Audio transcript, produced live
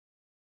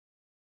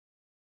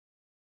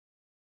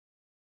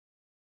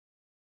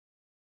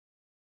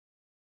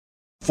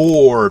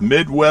Four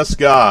Midwest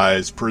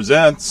Guys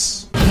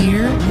presents...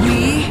 Here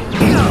we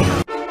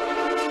go!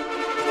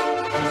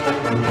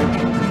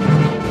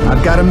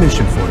 I've got a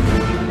mission for you.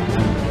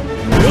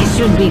 This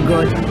should be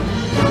good. Blend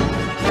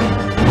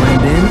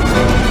in,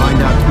 find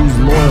out who's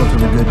loyal to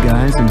the good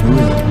guys and who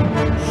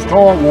isn't.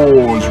 Star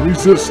Wars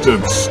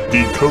Resistance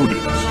Decoded.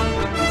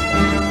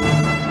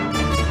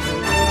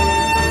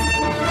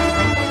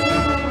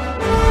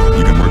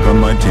 You can work on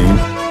my team.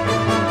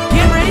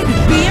 Get ready to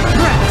be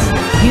impressed!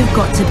 You've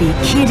got to be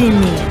kidding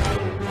me.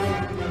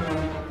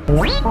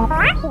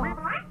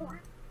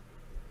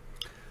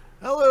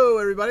 Hello,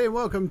 everybody, and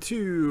welcome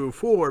to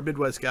Four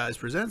Midwest Guys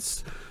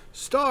Presents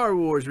Star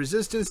Wars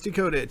Resistance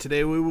Decoded.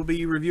 Today we will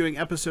be reviewing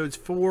episodes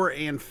 4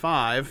 and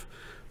 5.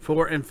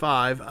 4 and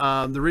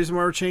 5. The reason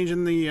why we're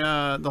changing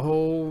the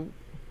whole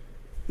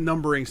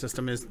numbering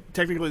system is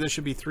technically this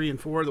should be 3 and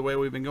 4 the way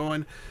we've been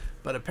going,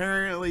 but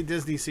apparently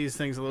Disney sees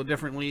things a little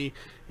differently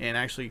and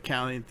actually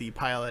counted the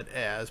pilot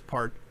as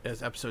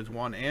episodes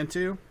 1 and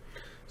 2.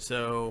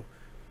 So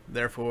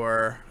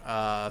therefore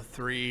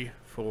 3,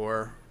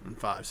 4, and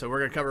 5. So we're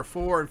going to cover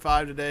 4 and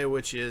 5 today,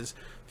 which is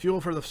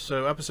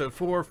episode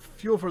 4,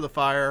 Fuel for the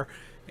Fire,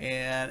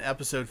 and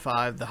episode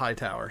 5, The High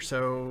Tower.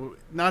 So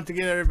not to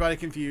get everybody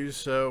confused,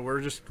 so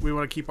we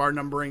want to keep our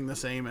numbering the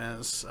same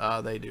as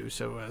they do,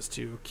 so as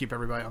to keep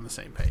everybody on the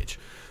same page.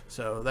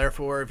 So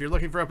therefore, if you're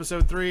looking for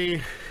episode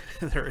 3,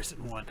 there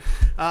isn't one.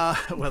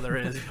 Well, there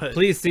is, but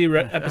please see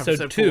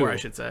episode 2. 4, I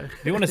should say.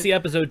 If you want to see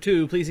episode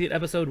 2, please see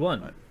episode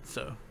 1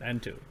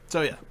 and 2.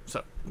 So yeah,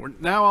 so we're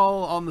now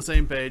all on the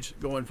same page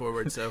going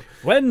forward. So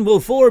when will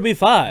 4 be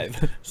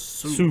 5?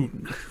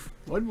 Soon.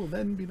 When will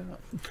then be not?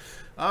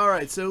 All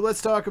right, so let's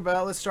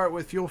start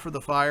with Fuel for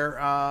the Fire.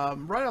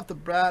 Right off the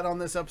bat on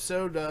this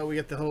episode, we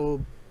get the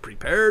whole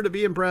 "prepare to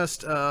be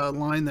impressed"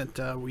 line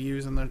that we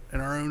use in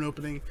our own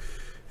opening,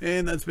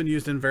 and that's been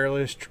used in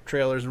various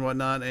trailers and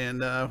whatnot.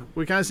 And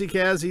we kind of see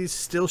Kaz. He's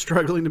still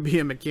struggling to be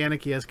a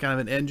mechanic. He has kind of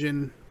an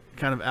engine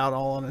kind of out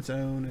all on its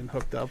own and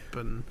hooked up,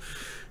 and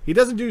he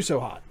doesn't do so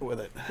hot with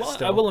it. Well,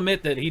 still. I will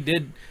admit that he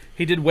did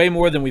way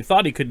more than we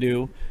thought he could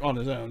do On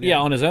his own. Yeah,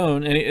 on his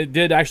own, and it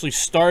did actually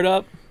start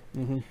up,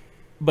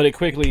 but it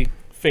quickly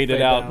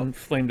faded out and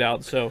flamed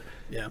out. So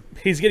yeah,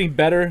 he's getting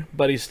better,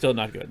 but he's still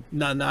not good.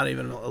 Not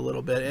even a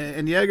little bit.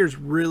 And Yeager's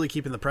really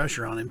keeping the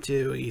pressure on him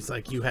too. He's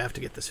like, you have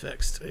to get this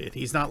fixed.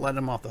 He's not letting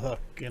him off the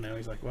hook. You know,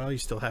 he's like, well, you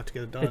still have to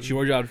get it done. It's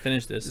your job to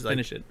finish this. He's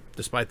Finish like, it.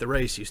 Despite the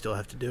race, you still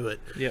have to do it.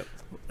 Yep.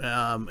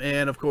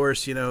 And of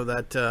course, you know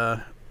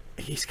that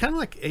he's kind of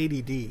like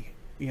ADD.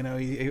 You know,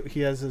 he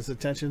has his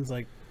attentions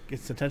like.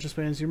 Its attention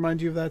spans.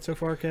 Remind you of that so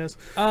far, Kaz?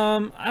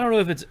 I don't know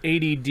if it's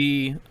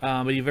ADD,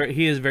 but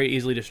he is very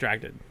easily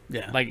distracted.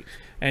 Yeah.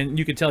 And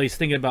you can tell he's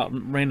thinking about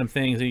random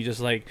things, and he's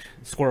just like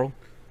squirrel.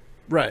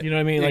 Right. You know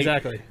what I mean?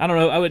 Exactly. I don't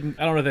know. I don't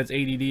know if that's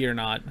ADD or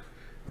not.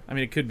 I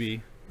mean, it could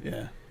be.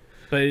 Yeah.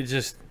 But it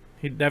just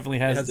he definitely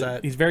has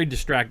that. He's very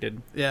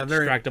distracted. Yeah.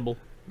 Very distractible.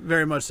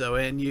 Very much so,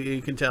 and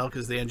you can tell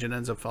because the engine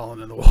ends up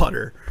falling in the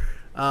water.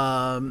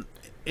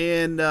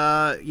 And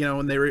you know,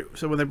 when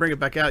they bring it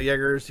back out,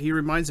 he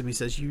reminds him. He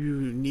says, "You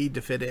need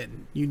to fit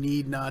in. You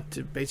need not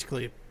to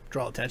basically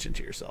draw attention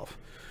to yourself."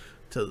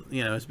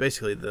 It's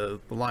basically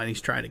the line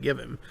he's trying to give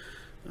him.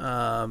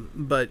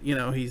 But you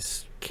know,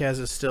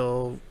 Kaz is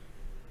still.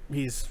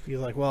 He's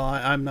like, well,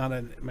 I'm not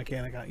a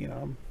mechanic.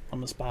 I'm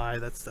a spy.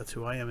 That's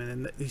who I am,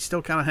 and he's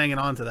still kind of hanging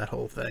on to that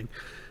whole thing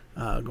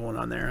going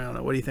on there. I don't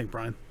know. What do you think,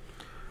 Brian?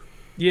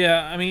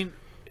 Yeah, I mean,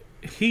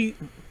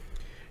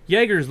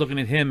 Yeager's looking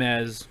at him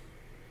as.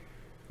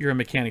 You're a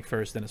mechanic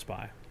first, then a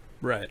spy.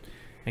 Right.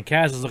 And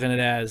Kaz is looking at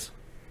it as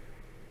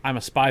I'm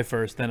a spy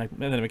first, then a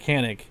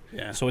mechanic.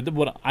 Yeah. So it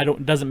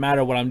doesn't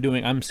matter what I'm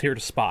doing. I'm here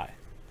to spy.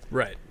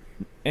 Right.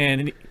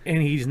 And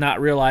he's not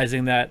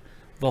realizing that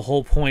the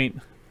whole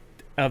point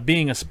of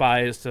being a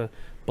spy is to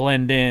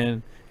blend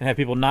in and have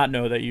people not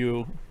know that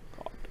you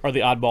are the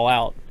oddball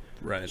out.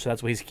 Right. So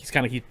that's why he's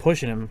kind of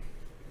pushing him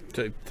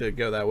to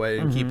go that way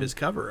and keep his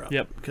cover up.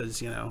 Yep.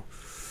 Because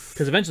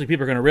Because eventually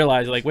people are going to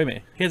realize, like, wait a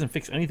minute, he hasn't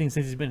fixed anything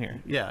since he's been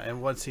here. Yeah,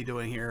 and what's he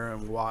doing here,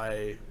 and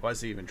why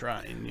is he even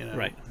trying? You know,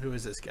 right? Who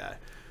is this guy,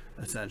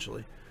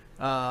 essentially?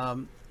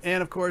 And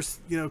of course,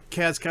 you know,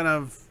 Kaz kind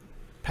of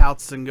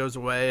pouts and goes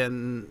away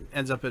and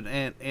ends up at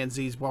Aunt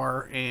Z's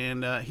bar,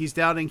 and he's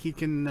doubting he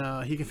can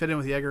fit in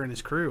with Yeager and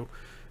his crew.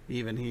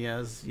 Even he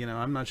has, you know,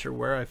 I'm not sure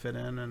where I fit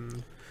in,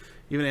 and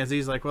even Aunt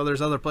Z's like, well,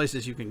 there's other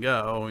places you can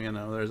go. You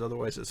know, there's other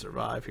ways to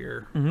survive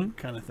here,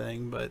 kind of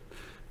thing, but.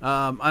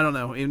 I don't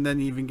know. And then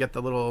you even get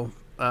the little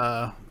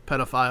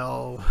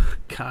pedophile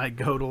guy,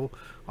 Godel,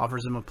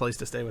 offers him a place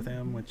to stay with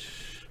him,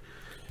 which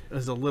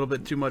is a little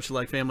bit too much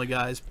like Family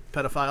Guy's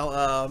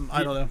pedophile.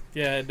 I don't know.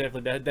 Yeah, it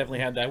definitely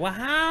had that. Well,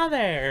 hi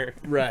there.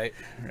 Right.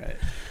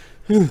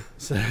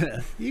 So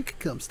you can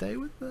come stay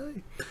with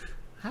me.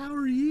 How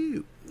are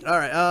you? All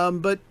right.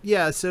 But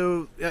yeah.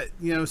 So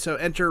so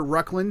enter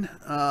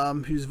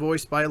Rucklin, who's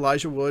voiced by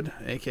Elijah Wood,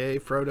 aka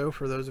Frodo,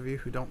 for those of you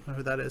who don't know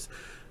who that is.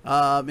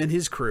 And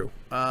his crew,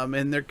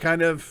 and they're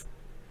kind of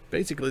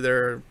basically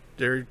they're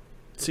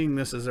seeing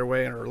this as their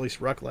way, or at least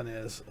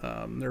Rucklin is.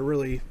 They're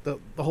really the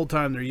whole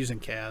time they're using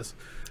Kaz.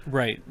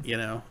 Right. You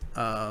know,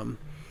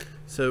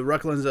 so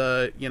Rucklin's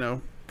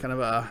kind of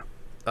a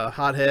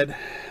hothead,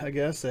 I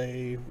guess.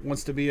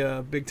 Wants to be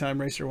a big time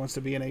racer, wants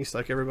to be an ace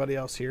like everybody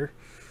else here.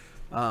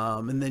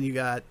 And then you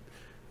got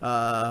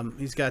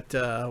he's got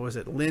was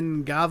it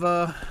Lynn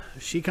Gava?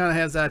 She kind of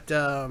has that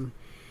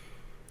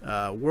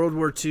World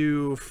War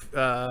II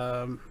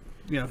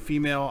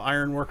female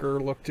iron worker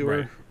look to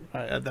her.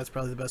 That's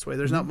probably the best way.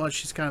 There's not much.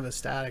 She's kind of a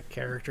static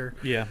character.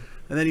 Yeah.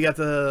 And then you got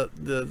the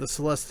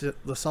Celestin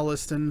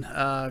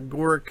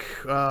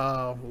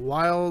Gorick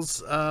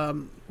Wiles,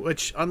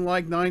 which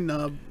unlike Nine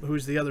Nub,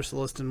 who's the other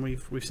Celestin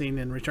we've seen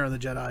in Return of the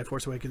Jedi,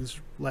 Force Awakens,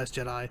 Last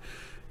Jedi,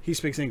 he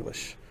speaks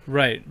English.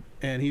 Right.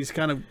 And he's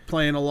kind of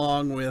playing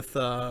along with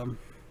Rucklin,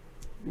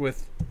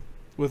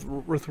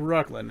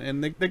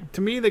 and they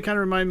to me they kind of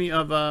remind me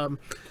of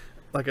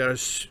like a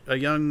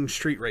young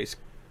street race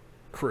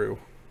crew,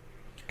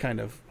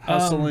 kind of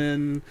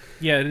hustling.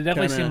 Yeah, it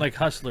definitely kinda, seemed like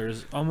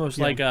hustlers, almost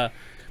Yeah. like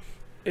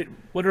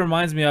what it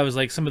reminds me of is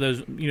like some of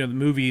those the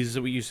movies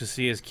that we used to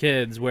see as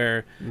kids,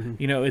 where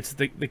it's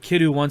the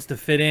kid who wants to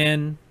fit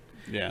in,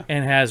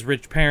 and has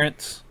rich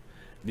parents,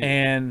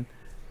 and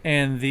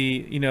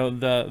the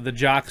the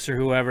jocks or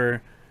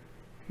whoever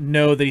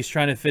know that he's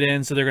trying to fit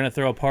in, so they're going to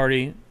throw a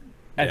party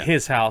at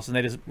his house, and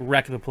they just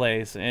wreck the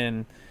place.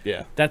 And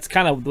that's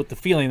kind of what the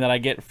feeling that I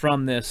get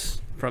from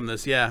this.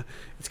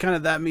 It's kind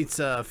of that meets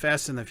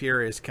Fast and the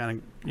Furious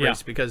kind of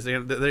race, because they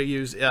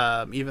use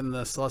even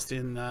the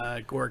Celestian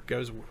Gorick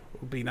goes,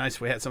 would be nice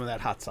if we had some of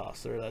that hot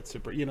sauce or that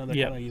super, they're kind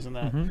of using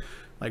that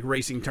like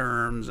racing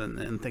terms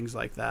and things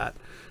like that.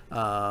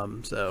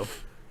 But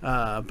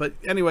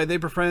anyway, they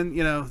befriend,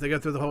 they go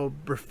through the whole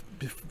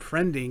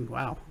befriending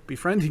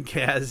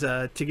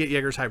Kaz to get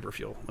Yeager's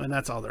hyperfuel, and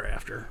that's all they're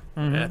after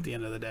at the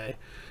end of the day.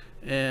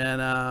 And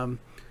I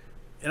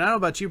don't know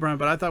about you, Brian,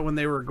 but I thought when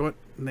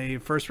they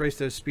first raced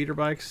those speeder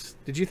bikes,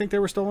 did you think they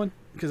were stolen?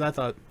 Because I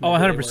thought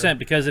 100%,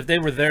 because if they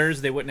were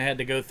theirs, they wouldn't have had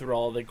to go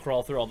through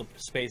crawl through all the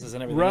spaces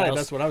and everything else.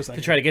 That's what I was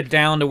thinking. To try to get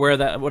down to where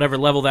whatever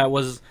level that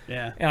was.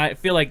 Yeah. And I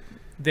feel like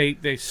they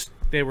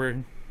were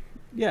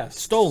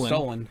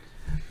stolen.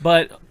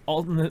 But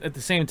at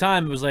the same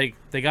time, it was like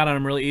they got on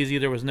them really easy.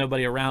 There was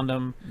nobody around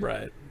them.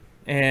 Right.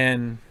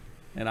 And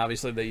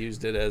obviously they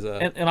used it as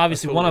and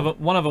obviously one of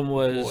them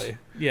was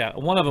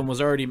one of them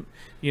was already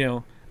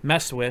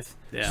messed with,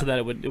 so that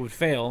it would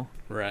fail.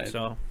 Right.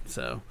 So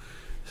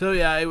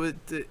yeah, it would,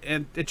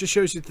 and it just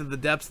shows you to the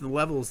depths and the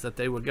levels that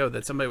they would go.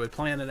 That somebody would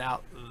plan it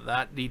out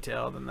that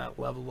detailed and that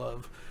level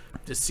of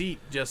deceit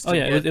just to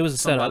get it was a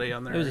setup.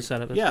 on there. It was a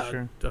setup. That's for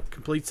sure. A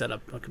complete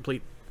setup, a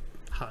complete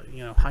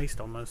heist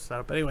almost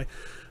setup. But anyway,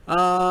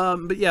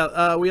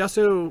 we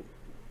also,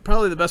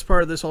 probably the best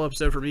part of this whole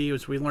episode for me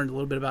was we learned a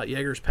little bit about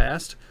Yeager's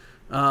past.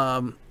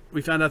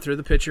 We found out through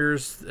the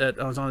pictures that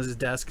was on his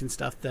desk and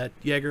stuff that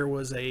Yeager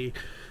was a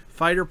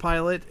fighter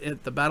pilot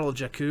at the Battle of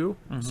Jakku,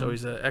 so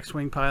he's an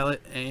X-wing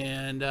pilot,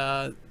 and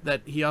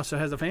that he also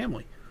has a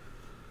family,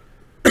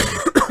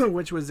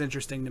 which was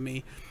interesting to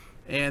me.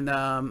 And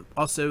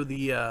also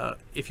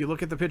if you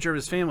look at the picture of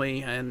his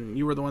family, and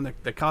you were the one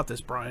that caught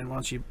this, Brian, why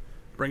don't you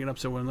bring it up?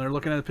 So when they're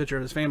looking at a picture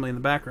of his family in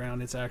the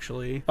background, it's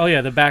actually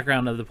the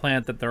background of the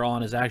planet that they're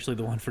on is actually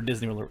the one for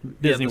Disney World.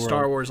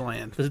 Star Wars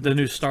land. The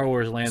new Star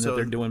Wars land that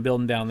they're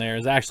building down there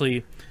is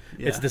actually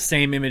it's the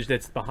same image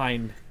that's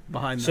behind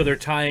them. So they're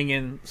tying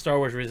in Star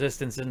Wars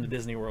Resistance into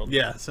Disney World.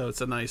 Yeah, so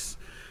it's a nice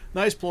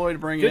ploy to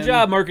bring in. Good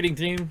job, marketing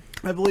team.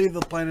 I believe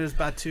the planet is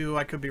Batuu.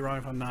 I could be wrong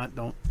if I'm not.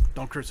 Don't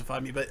crucify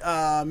me. But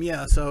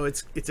so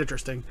it's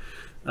interesting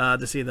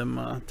to see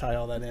them tie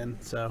all that in.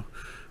 So.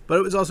 But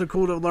it was also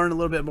cool to learn a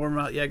little bit more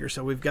about Yeager.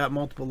 So we've got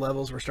multiple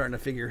levels. We're starting to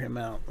figure him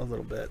out a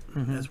little bit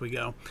as we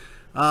go.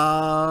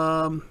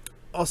 Also,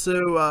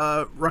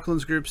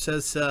 Rucklin's group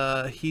says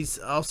he's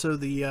also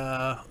the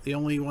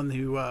only one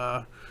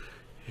who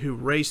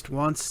raced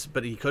once,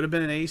 but he could have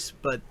been an ace.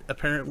 But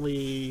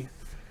apparently,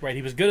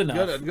 he was good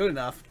enough. Good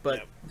enough.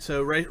 But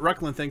so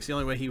Rucklin thinks the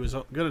only way he was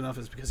good enough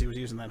is because he was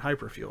using that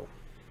hyperfuel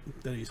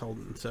that he's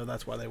holding. So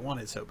that's why they want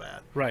it so bad.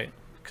 Right.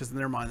 Because in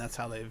their mind, that's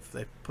how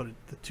they've put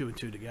the two and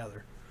two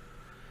together.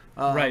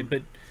 Right,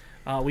 but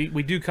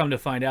we do come to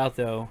find out,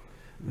 though,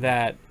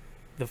 that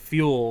the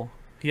fuel,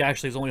 he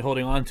actually is only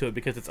holding on to it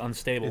because it's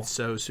unstable. It's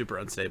so super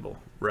unstable.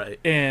 Right.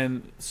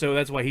 And so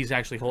that's why he's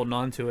actually holding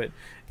on to it,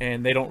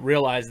 and they don't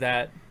realize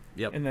that.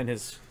 Yep. And then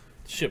his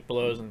ship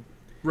blows, and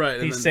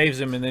he saves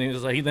him, and then he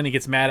was like, then he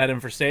gets mad at him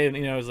for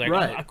saving. He's like,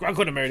 I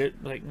couldn't have married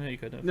it. Like, no, you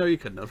couldn't have. No, you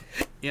couldn't have.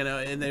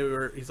 And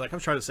he's like, I'm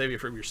trying to save you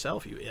from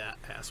yourself, you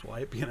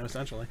asswipe.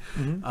 Essentially.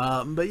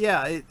 But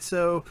yeah, it's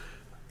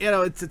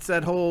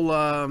that whole.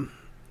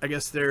 I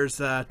guess there's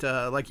that,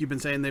 like you've been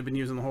saying, they've been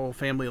using the whole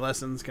family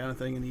lessons kind of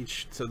thing in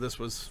each. So this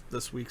was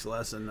this week's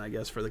lesson, I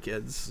guess, for the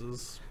kids.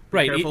 Is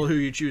be careful who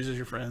you choose as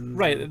your friends.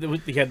 Right.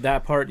 He had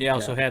that part. He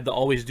also had the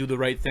always do the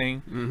right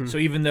thing. So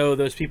even though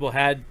those people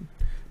had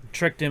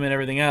tricked him and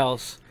everything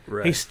else,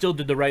 he still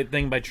did the right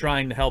thing by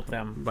trying to help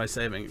them. By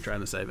trying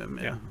to save him,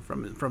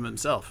 from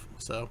himself.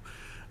 So,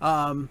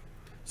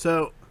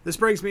 So this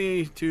brings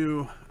me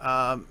to,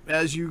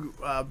 as you,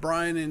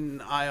 Brian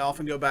and I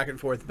often go back and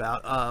forth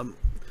about,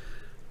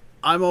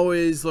 I'm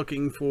always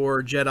looking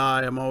for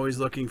Jedi. I'm always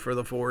looking for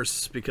the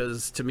Force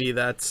because to me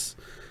that's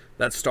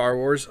Star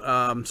Wars.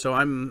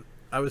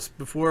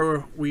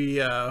 Before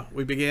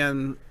we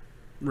began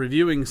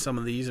reviewing some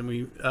of these, and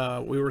we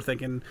were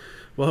thinking,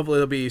 well, hopefully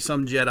there'll be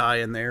some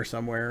Jedi in there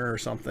somewhere or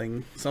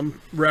something, some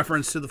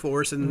reference to the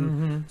Force,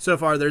 and so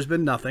far there's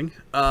been nothing.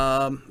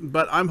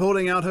 But I'm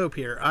holding out hope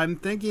here. I'm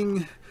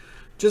thinking,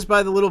 just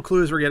by the little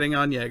clues we're getting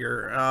on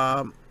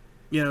Yeager,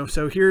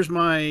 so here's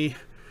my,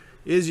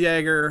 is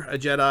Yeager a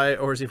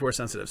Jedi or is he Force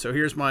sensitive? So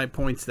here's my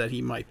points that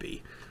he might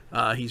be.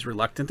 He's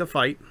reluctant to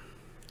fight.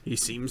 He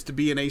seems to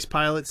be an ace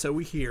pilot, so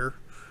we hear.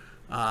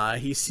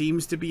 He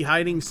seems to be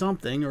hiding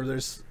something, or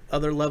there's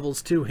other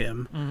levels to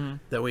him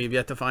that we've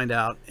yet to find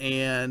out.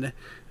 And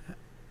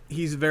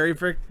he's very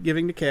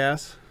forgiving to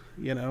Kaz,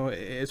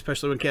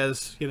 especially when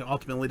Kaz,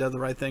 ultimately does the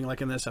right thing.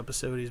 Like in this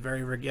episode, he's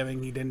very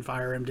forgiving. He didn't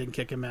fire him, didn't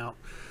kick him out.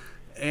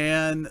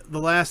 And the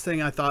last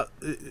thing I thought,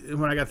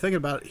 when I got thinking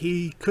about it,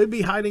 he could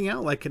be hiding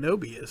out like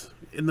Kenobi is,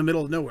 in the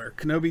middle of nowhere.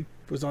 Kenobi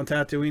was on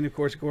Tatooine, of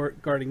course,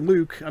 guarding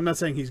Luke. I'm not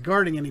saying he's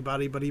guarding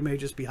anybody, but he may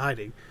just be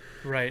hiding.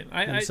 Right.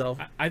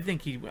 I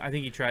think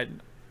he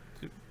tried,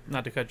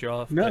 not to cut you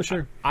off. No,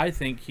 sure. I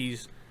think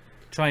he's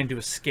trying to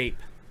escape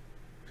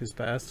his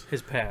past.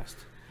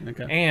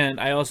 Okay.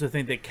 And I also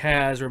think that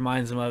Kaz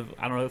reminds him of,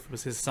 I don't know if it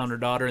was his son or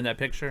daughter in that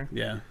picture.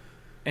 Yeah.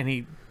 And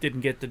he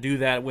didn't get to do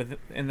that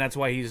and that's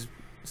why he's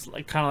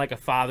kind of like a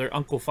father,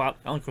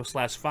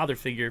 uncle/father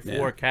figure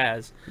for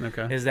Kaz.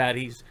 Okay. Is that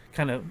he's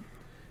kind of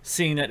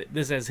seeing that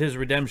this as his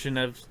redemption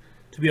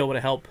to be able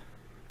to help.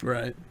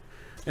 Right.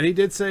 And he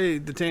did say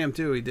to Tam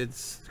too. He did,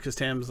 because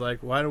Tam's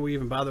like, "Why do we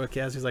even bother with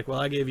Kaz?" He's like, "Well,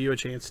 I gave you a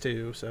chance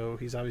too." So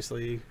he's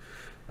obviously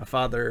a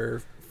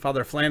Father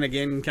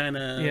Flanagan kind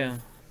of. Yeah.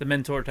 The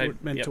mentor type.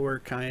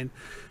 Kind.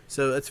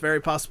 So it's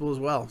very possible as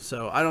well.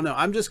 So I don't know.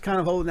 I'm just kind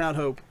of holding out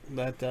hope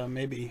that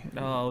maybe.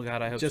 Oh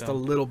God, I hope just so. a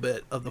little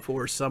bit of the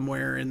Force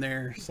somewhere in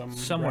there.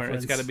 Somewhere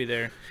reference. It's got to be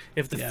there.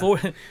 If the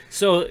Force,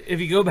 so if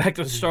you go back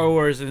to Star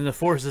Wars and the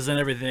Force is in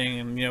everything,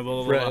 and blah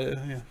blah blah. Right,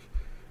 yeah.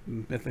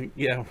 I think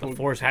the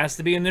Force has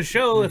to be in this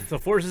show. If the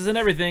Force is in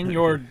everything,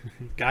 you're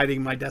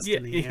guiding my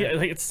destiny. Yeah,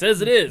 like it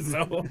says it is.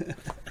 So,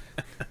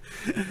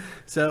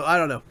 so I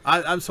don't know.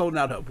 I'm holding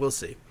out hope. We'll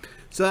see.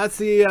 So that's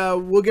the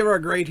we'll give our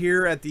grade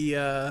here at the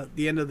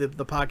end of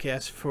the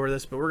podcast for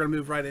this, but we're gonna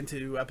move right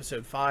into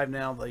episode 5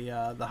 now,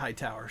 the High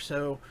Tower.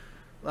 So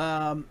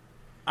I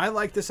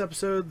like this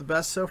episode the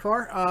best so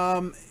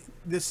far.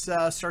 This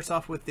starts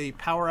off with the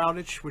power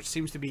outage, which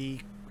seems to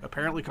be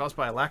apparently caused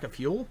by a lack of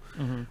fuel,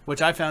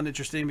 which I found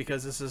interesting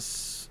because this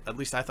is, at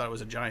least I thought it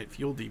was a giant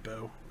fuel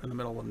depot in the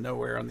middle of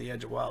nowhere on the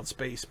edge of wild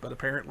space, but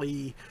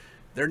apparently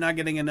they're not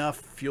getting enough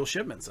fuel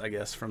shipments, I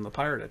guess, from the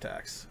pirate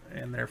attacks,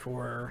 and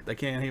therefore they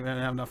can't even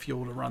have enough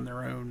fuel to run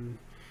their own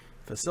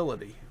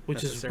facility.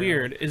 Which is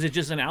weird. Is it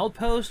just an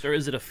outpost or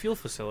is it a fuel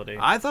facility?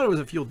 I thought it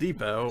was a fuel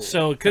depot.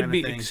 So it could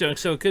be. So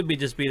it could be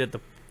just be that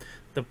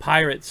the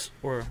pirates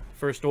or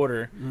First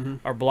Order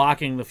are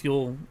blocking the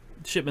fuel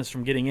shipments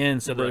from getting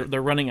in, so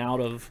they're running out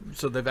of.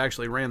 So they've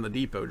actually ran the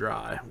depot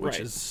dry, which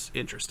is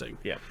interesting.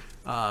 Yeah.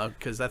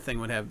 Because that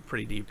thing would have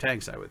pretty deep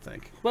tanks, I would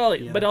think. Well,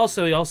 but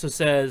also he also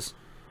says.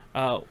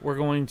 We're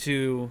going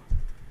to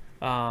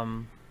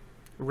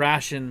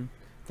ration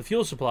the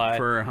fuel supply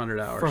for 100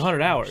 hours. For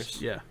 100 hours.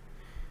 Yeah.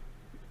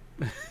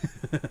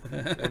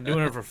 We're doing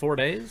it for 4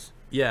 days.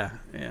 Yeah,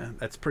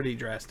 that's pretty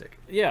drastic.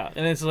 Yeah,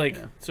 and it's like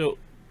so.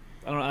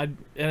 I don't know.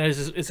 And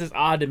it's just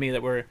odd to me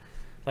that we're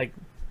like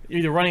you're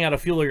either running out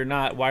of fuel or you're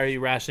not. Why are you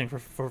rationing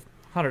for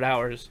 100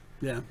 hours?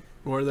 Yeah,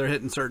 or they're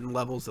hitting certain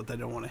levels that they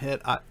don't want to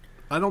hit. I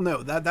don't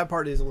know. That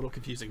part is a little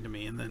confusing to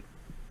me. And then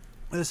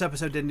this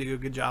episode didn't do a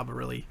good job of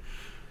really.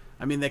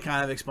 I mean, they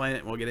kind of explain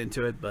it, and we'll get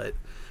into it, but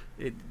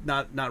it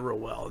not real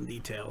well in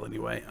detail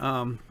anyway.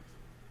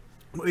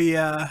 We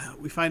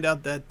find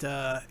out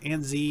that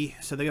Aunt Z,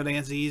 so they go to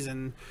Aunt Z's,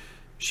 and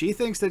she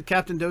thinks that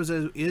Captain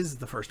Doza is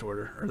the First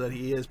Order, or that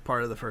he is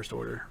part of the First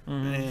Order,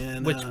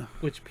 and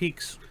which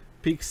piques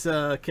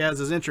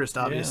Kaz's interest,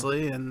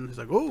 obviously, and he's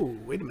like, "Oh,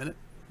 wait a minute."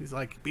 He's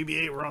like,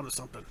 "BB-8, we're on to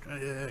something."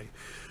 Hey.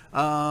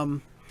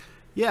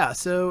 Yeah,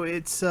 so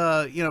it's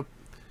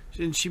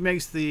and she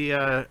makes the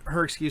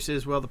her excuse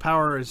is, well, the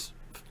power is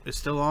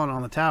still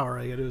on the tower.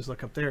 All you gotta do is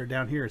look up there.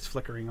 Down here it's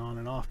flickering on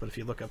and off, but if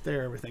you look up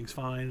there, everything's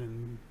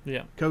fine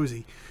and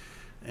cozy.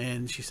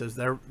 And she says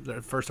their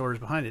First Order's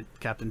behind it,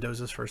 Captain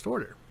Doza's First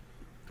Order.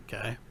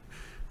 Okay.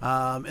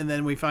 And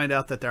then we find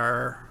out that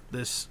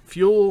this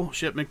fuel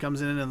shipment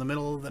comes in the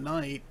middle of the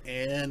night,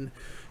 and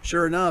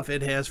sure enough,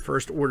 it has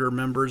First Order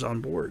members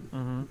on board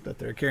that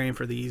they're carrying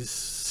for these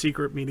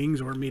secret meetings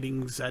or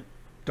meetings at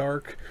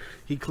dark.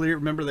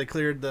 Remember they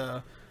cleared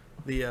the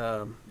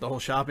whole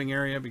shopping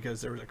area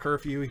because there was a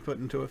curfew he put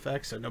into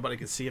effect, so nobody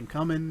could see him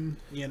coming.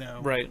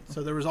 Right.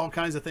 So there was all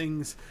kinds of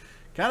things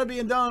kind of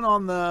being done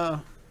on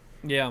the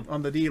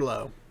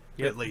D-low,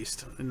 at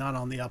least, and not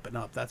on the up and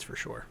up. That's for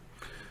sure.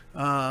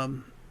 I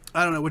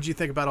don't know. What do you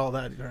think about all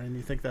that, Darren?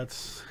 You think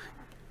that's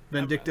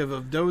vindictive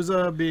of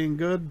Doza being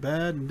good,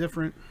 bad, and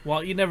different.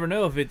 Well, you never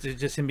know if it's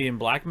just him being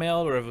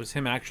blackmailed or if it was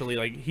him actually,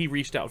 like, he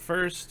reached out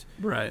first.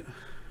 Right.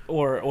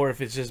 Or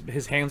if it's just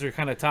his hands are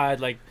kind of tied,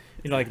 like,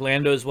 like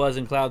Lando's was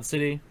in Cloud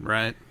City.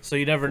 Right. So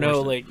you never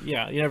know,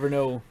 you never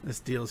know. This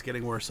deal's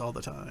getting worse all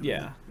the time.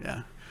 Yeah.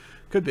 Yeah.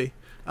 Could be.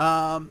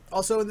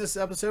 Also in this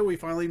episode, we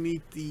finally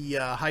meet the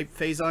Hype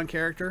Faison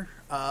character.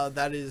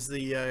 That is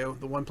the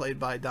one played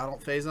by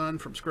Donald Faison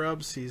from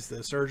Scrubs. He's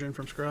the surgeon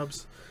from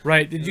Scrubs.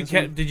 Right. Did you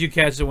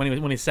catch it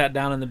when he sat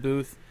down in the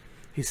booth?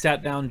 He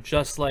sat down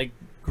just like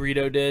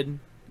Greedo did.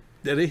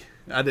 Did he?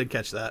 I did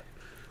catch that.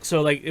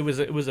 So like it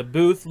was a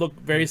booth, looked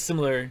very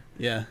similar.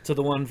 Yeah. To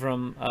the one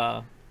from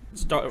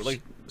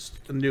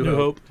New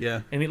Hope.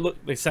 Yeah. And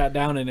they sat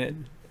down in it.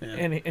 Yeah.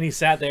 And he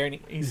sat there and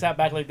he sat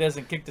back like this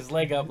and kicked his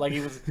leg up like he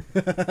was.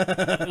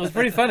 It was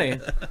pretty funny.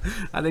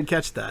 I didn't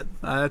catch that.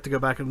 I have to go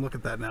back and look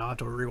at that now. I have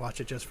to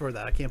rewatch it just for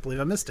that. I can't believe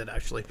I missed it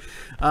actually.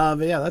 But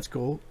yeah, that's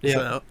cool.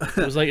 Yeah.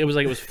 So. it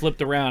was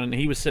flipped around and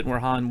he was sitting where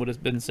Han would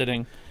have been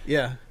sitting.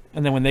 Yeah.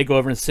 And then when they go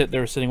over and sit, they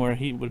were sitting where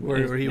he would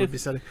be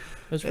sitting.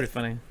 It was pretty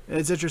funny.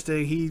 It's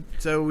interesting. He's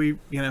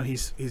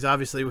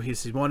obviously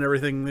he's won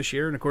everything this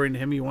year, and according to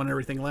him, he won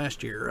everything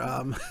last year.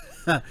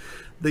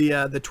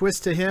 The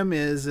twist to him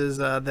is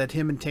that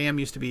him and Tam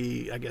used to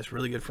be, I guess,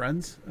 really good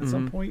friends at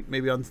some point,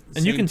 maybe on the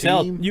and same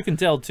team. You can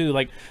tell too,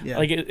 like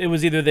it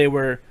was either they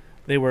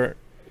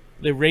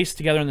raced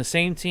together on the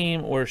same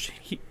team, or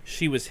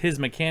she was his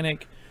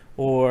mechanic,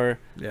 or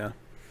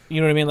you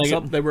know what I mean?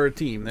 Like they were a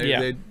team.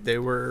 They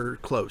were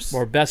close.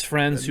 Or best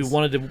friends who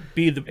wanted to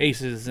be the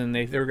aces, and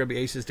they were going to be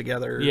aces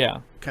together.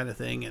 Yeah, kind of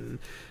thing. And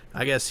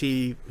I guess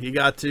he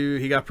got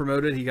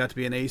promoted. He got to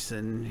be an ace,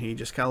 and he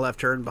just kind of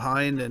left her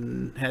behind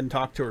and hadn't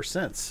talked to her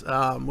since,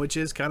 which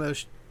is kind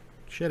of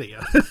shitty,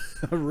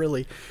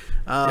 really.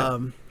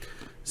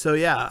 So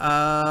yeah,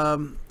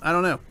 I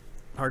don't know.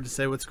 Hard to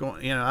say what's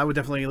going. I would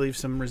definitely leave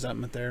some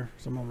resentment there,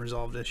 some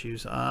unresolved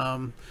issues.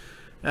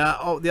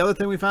 The other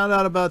thing we found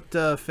out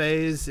about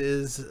FaZe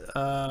is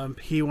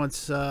he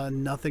wants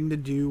nothing to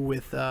do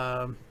with,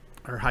 or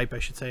Hype, I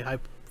should say.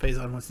 Hype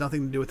Faison wants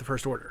nothing to do with the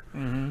First Order.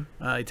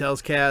 Mm-hmm. He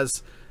tells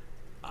Kaz,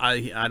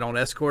 I don't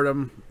escort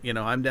them.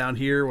 I'm down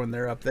here when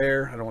they're up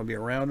there. I don't want to be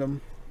around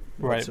them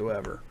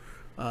whatsoever.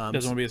 Doesn't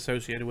want to be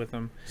associated with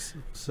them.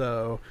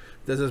 So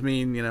does this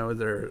mean,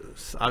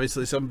 there's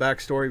obviously some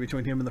backstory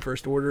between him and the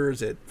First Order?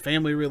 Is it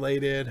family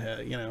related?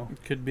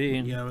 It could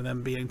be.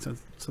 Them being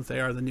since they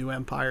are the new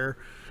empire,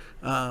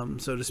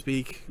 so to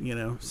speak.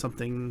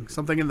 Something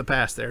in the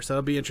past there. So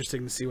it'll be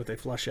interesting to see what they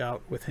flush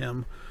out with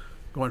him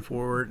going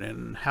forward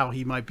and how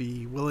he might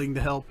be willing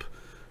to help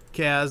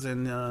Kaz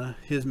and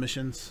his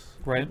missions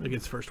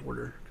against First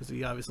Order, because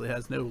he obviously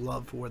has no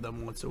love for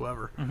them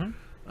whatsoever. Mm-hmm.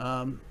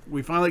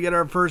 We finally get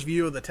our first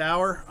view of the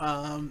tower.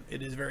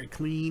 It is very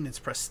clean. It's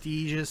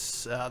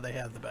prestigious. They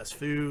have the best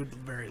food,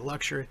 very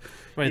luxury.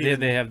 Right.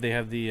 They have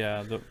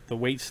the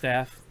wait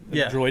staff.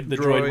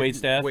 Droid wait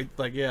staff.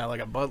 Like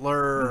a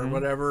butler or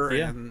whatever.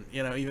 Yeah. And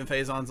even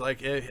Faison's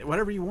like, hey,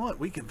 whatever you want,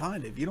 we can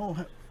find it. If you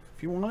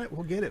want it,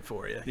 we'll get it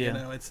for you.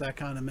 Yeah. It's that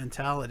kind of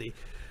mentality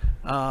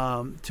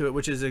to it,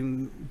 which is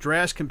in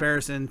drastic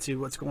comparison to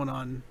what's going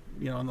on,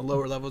 on the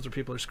lower levels where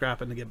people are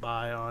scrapping to get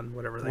by on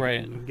whatever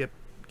they can get.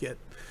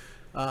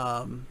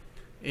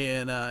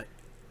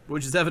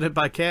 Which is evident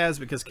by Kaz,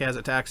 because Kaz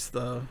attacks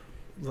the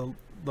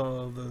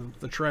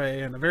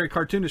tray in a very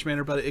cartoonish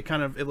manner, but it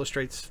kind of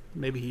illustrates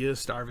maybe he is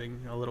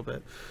starving a little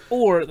bit.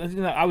 Or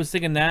I was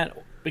thinking that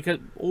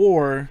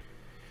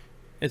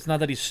it's not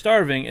that he's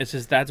starving; it's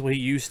just that's what he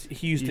used to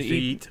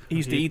eat. He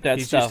used to eat that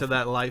stuff. He's used to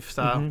that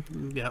lifestyle.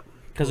 Mm-hmm. Yep.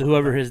 Because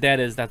whoever his dad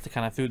is, that's the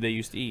kind of food they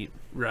used to eat.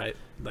 Right,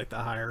 like the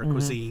higher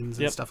cuisines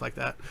and stuff like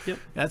that. Yep,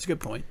 that's a good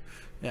point.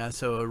 Yeah,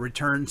 so a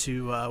return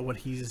to what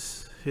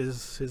his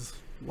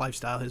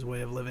lifestyle, his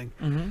way of living,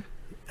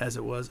 as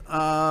it was.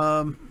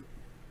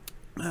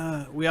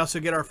 We also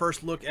get our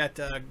first look at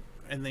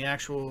in the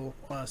actual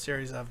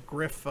series of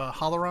Griff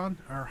Halloran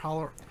or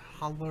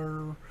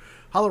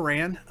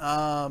Halloran.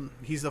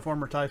 He's the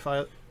former TIE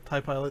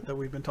pilot that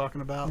we've been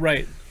talking about.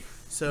 Right.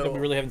 So that we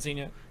really haven't seen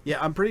yet. Yeah,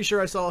 I'm pretty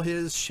sure I saw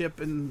his ship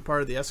in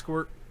part of the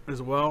escort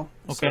as well.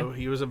 Okay. So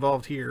he was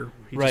involved here.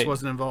 He just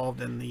wasn't involved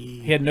in the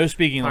He had no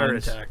speaking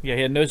lines. Attack. Yeah,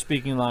 he had no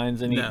speaking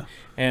lines, and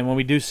and when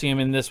we do see him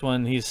in this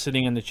one, he's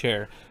sitting in the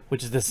chair,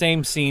 which is the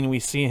same scene we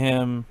see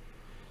him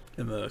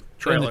in the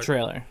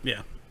trailer.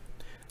 Yeah.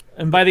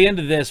 And by the end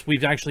of this,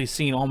 we've actually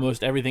seen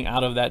almost everything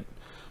out of that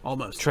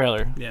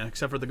trailer. Yeah,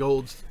 except for the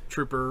Gold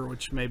Trooper,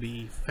 which may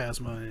be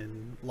Phasma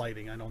and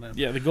lighting. I don't know.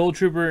 Yeah, the Gold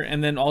Trooper,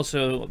 and then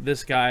also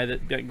this guy,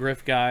 that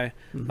Griff guy,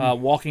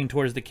 walking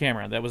towards the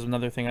camera. That was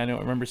another thing I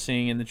remember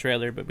seeing in the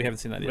trailer, but we haven't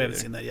seen that yet. We haven't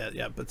seen that yet.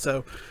 Yeah, but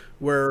so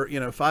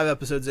we're 5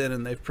 episodes in,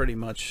 and they've pretty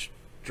much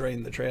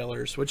drained the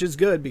trailers, which is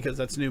good because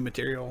that's new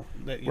material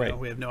that you know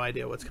we have no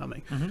idea what's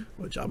coming,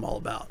 which I'm all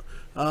about.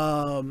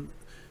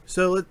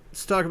 So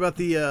let's talk about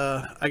the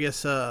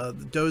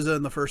Doza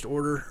and the First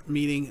Order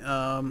meeting.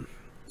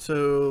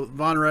 So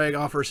Von Reg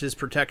offers his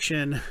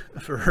protection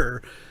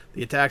for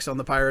the attacks on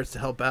the pirates to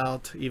help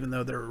out, even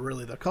though they're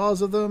really the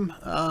cause of them.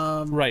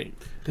 Right,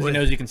 because he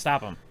knows you can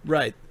stop them.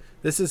 Right.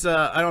 This is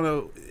I don't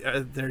know.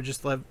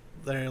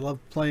 They love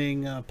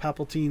playing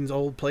Palpatine's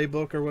old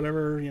playbook or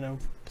whatever.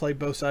 Play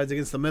both sides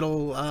against the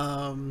middle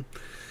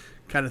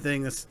kind of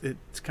thing. It's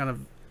kind of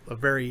a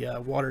very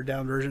watered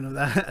down version of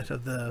that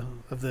of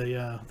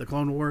the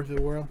Clone War, if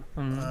you will,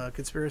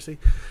 conspiracy.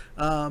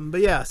 But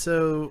yeah,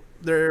 so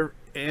they're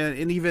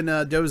and even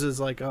Doza's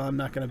like, oh, I'm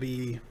not going to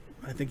be.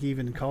 I think he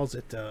even calls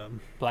it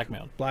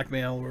blackmail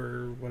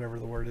or whatever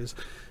the word is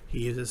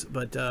he uses.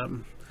 But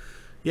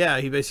yeah,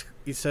 he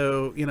basically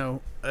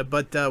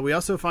but we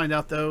also find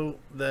out though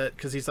that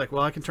because he's like,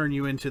 well, I can turn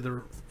you into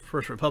the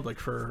First Republic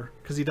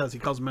because he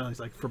calls them out. He's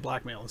like for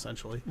blackmail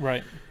essentially,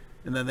 right?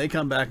 And then they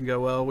come back and go,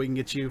 well, we can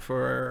get you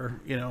for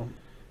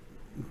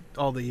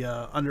all the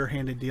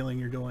underhanded dealing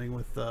you're doing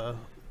with the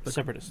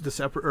separatists,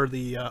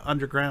 the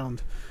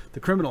underground, the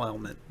criminal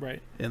element,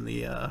 right? In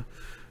the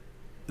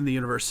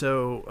universe.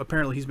 So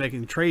apparently he's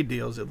making trade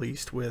deals at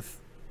least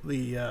with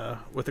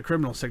the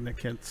criminal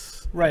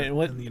syndicates, right?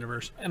 In the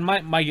universe. And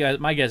my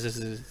guess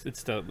is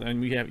it's the,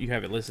 and you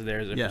have it listed there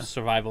as for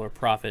survival or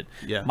profit.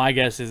 Yeah. My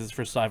guess is it's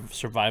for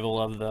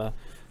survival of the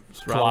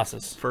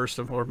Colossus first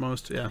and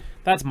foremost. Yeah.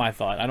 That's my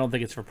thought. I don't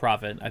think it's for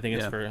profit. I think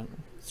it's for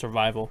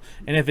survival.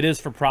 And if it is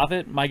for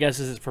profit, my guess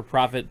is it's for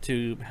profit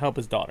to help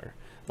his daughter.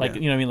 Like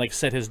you know what I mean, like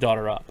set his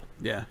daughter up.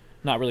 Yeah.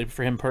 Not really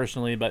for him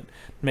personally, but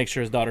make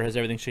sure his daughter has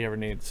everything she ever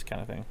needs,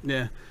 kind of thing.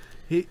 Yeah.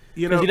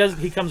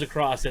 He comes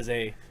across as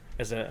a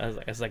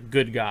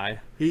good guy.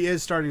 He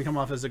is starting to come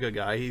off as a good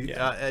guy.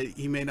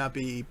 He may not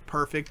be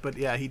perfect, but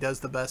yeah, he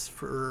does the best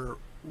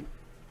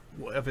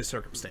of his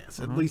circumstance.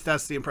 At least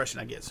that's the impression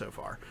I get so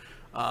far.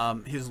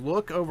 His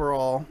look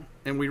overall,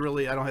 and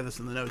I don't have this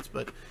in the notes,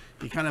 but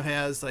he kind of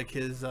has like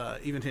his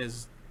even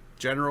his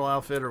general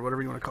outfit or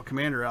whatever you want to call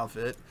commander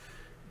outfit.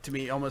 To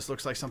me, almost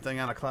looks like something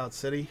out of Cloud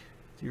City.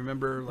 Do you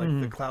remember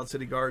the Cloud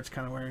City guards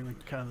kind of wearing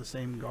kind of the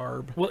same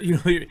garb? Well,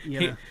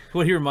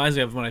 what he reminds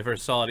me of when I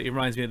first saw it, he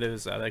reminds me of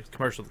those like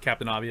commercial with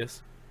Captain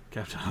Obvious.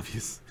 Captain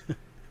Obvious.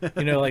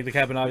 Like the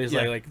Captain Obvious,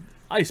 like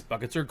ice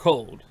buckets are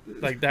cold.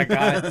 Like that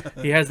guy,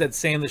 he has that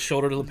same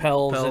shoulder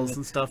lapels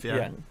and stuff.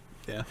 Yeah.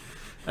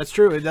 That's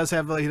true. He does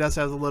have a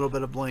little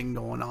bit of bling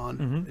going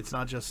on. It's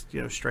not just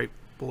straight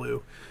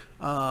blue.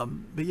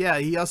 But yeah,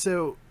 he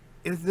also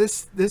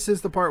this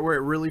is the part where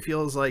it really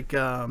feels like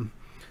a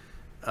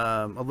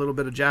little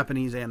bit of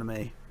Japanese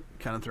anime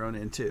kind of thrown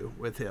in too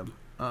with him.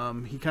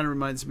 He kind of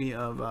reminds me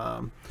of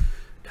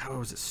what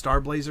was it,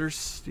 Star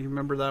Blazers? Do you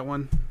remember that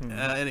one?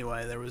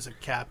 Anyway, there was a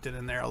captain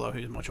in there, although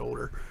he was much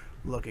older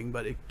looking,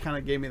 but it kind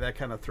of gave me that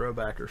kind of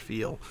throwback or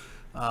feel.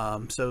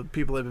 So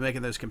people have been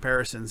making those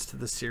comparisons to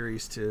the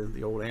series, to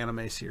the old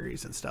anime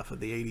series and stuff of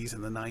the 80s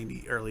and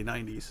the early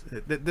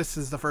 90s. This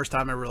is the first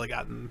time I've really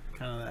gotten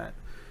kind of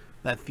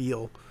that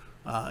feel,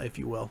 if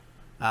you will,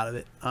 out of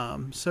it.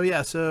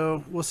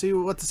 So we'll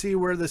see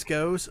where this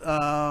goes,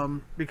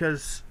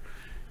 because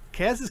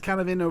Kaz is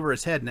kind of in over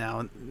his head now.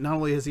 And not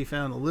only has he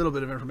found a little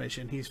bit of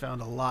information, he's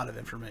found a lot of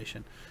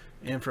information.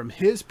 And from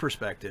his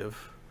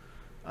perspective,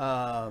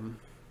 well,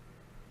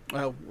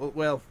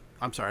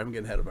 I'm sorry, I'm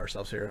getting ahead of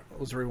ourselves here.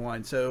 Let's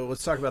rewind. So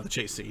let's talk about the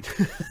chase scene.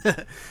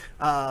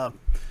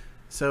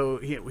 So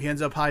he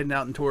ends up hiding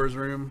out in Tora's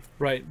room.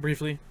 Right,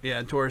 briefly. Yeah,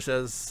 and Tora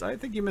says, I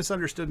think you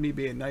misunderstood me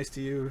being nice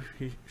to you.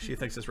 She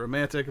thinks it's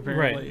romantic,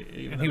 apparently.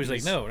 Right. And he was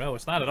like, no,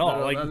 it's not at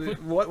all.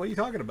 What are you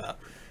talking about?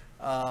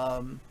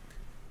 A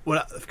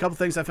couple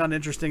things I found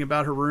interesting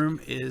about her room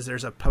is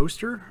there's a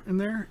poster in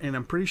there, and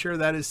I'm pretty sure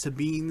that is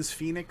Sabine's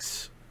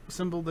Phoenix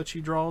symbol that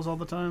she draws all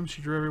the time.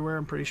 She drew everywhere,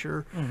 I'm pretty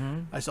sure.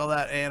 I saw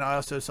that, and I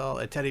also saw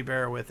a teddy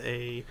bear with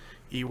a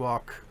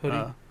Ewok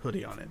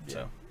hoodie on it. Yeah.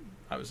 So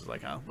I was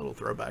like, little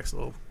throwbacks,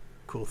 little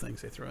cool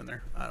things they throw in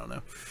there. I don't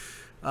know.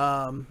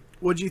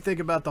 What did you think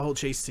about the whole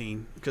chase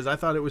scene? Because I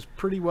thought it was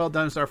pretty well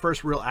done. It's our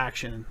first real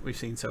action we've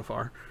seen so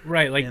far.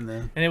 Right, like,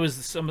 and it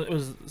was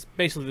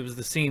basically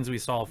the scenes we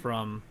saw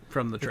from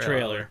the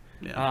trailer.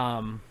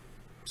 Yeah.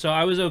 So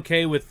I was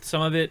okay with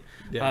some of it.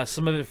 Yeah.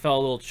 Some of it felt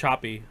a little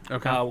choppy.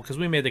 Okay. Because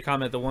we made the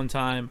comment the one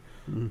time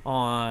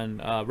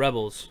on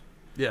Rebels.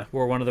 Yeah.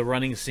 Where one of the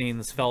running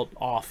scenes felt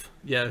off.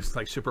 Yeah, it's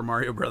like Super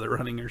Mario Brother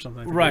running or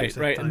something. Right.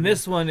 And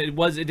this one, it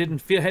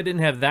didn't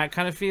have that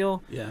kind of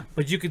feel. Yeah.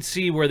 But you could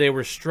see where they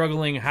were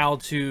struggling how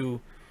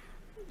to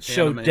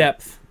show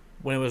depth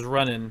when it was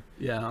running.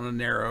 Yeah, on a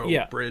narrow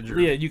bridge or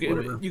you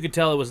could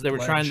tell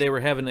they were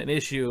having an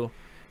issue,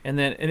 and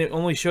it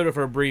only showed it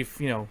for a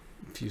brief,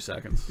 few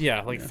seconds.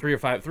 Yeah, 3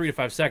 to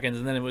 5 seconds,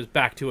 and then it was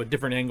back to a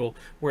different angle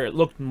where it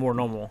looked more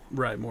normal.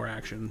 Right, more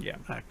action. Yeah.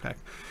 Backpack.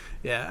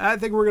 Yeah, I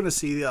think we're going to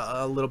see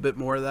a little bit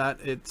more of that.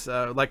 It's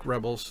like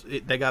Rebels.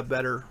 They got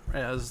better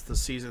as the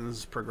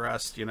seasons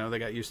progressed. They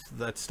got used to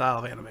that style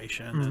of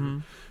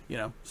animation,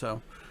 and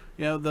so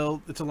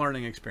it's a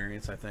learning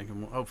experience, I think,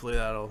 and hopefully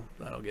that'll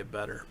get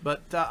better.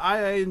 But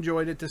I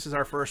enjoyed it. This is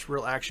our first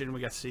real action. We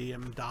got to see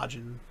him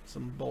dodging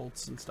some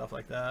bolts and stuff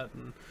like that,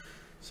 and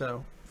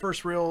so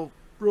first real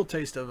real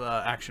taste of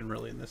action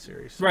really in this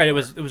series. so Right.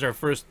 It far. was our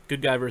first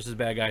good guy versus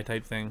bad guy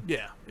type thing.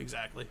 Yeah,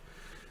 exactly.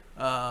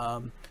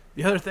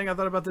 The other thing I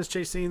thought about this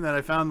chase scene that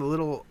I found a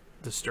little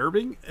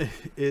disturbing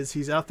is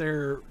he's out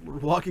there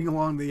walking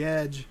along the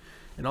edge,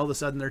 and all of a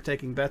sudden they're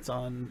taking bets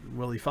on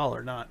will he fall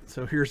or not.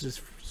 So here's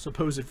his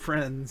supposed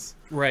friends,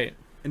 Right.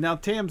 and now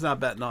Tam's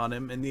not betting on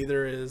him, and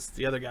neither is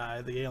the other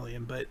guy, the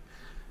alien. But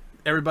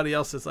everybody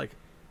else is like,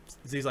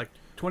 he's like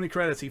 20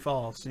 credits, he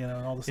falls, and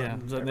all of a Yeah.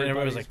 sudden So then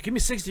everybody's like, "Give me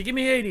 60, give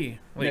me 80."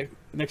 Like,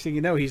 next thing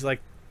you know, he's like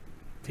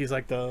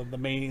the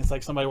main. It's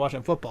like somebody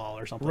watching football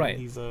or something. Right.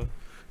 He's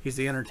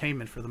the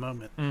entertainment for the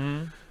moment.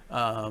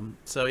 mm-hmm.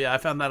 So yeah, I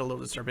found that a little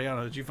disturbing. I don't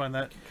know. Did you find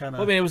that kind of?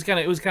 Well, I mean,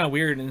 it was kind of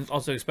weird, and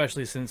also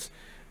especially since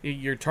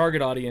your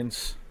target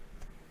audience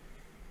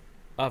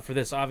for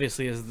this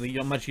obviously is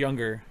the much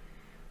younger.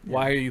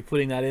 Why are you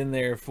putting that in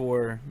there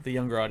for the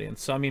younger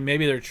audience? So I mean,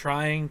 maybe they're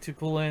trying to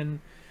pull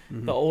in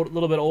the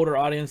little bit older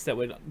audience that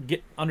would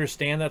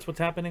understand that's what's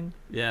happening.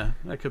 Yeah,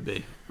 that could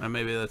be.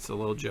 Maybe that's a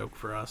little joke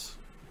for us,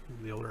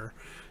 the older.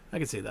 I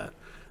can see that.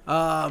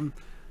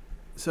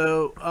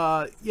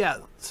 Yeah.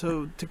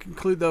 So to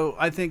conclude, though,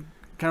 I think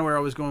kind of where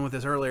I was going with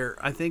this earlier.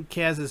 I think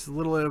Kaz is a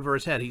little over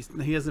his head.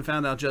 He hasn't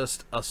found out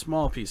just a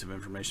small piece of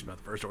information about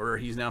the First Order.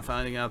 He's now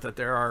finding out that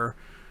there are,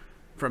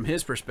 from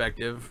his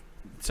perspective,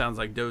 it sounds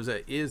like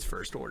Doza is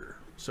First Order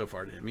so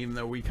far to him, even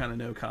though we kind of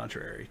know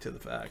contrary to the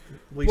fact,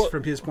 at least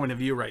from his point of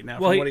view right now,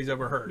 from what he's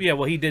overheard. Yeah,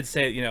 well, he did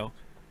say,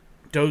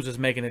 Doza's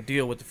making a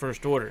deal with the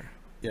First Order.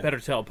 Yeah. Better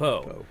tell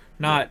Poe.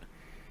 Not,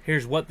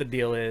 here's what the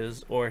deal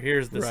is, or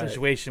here's the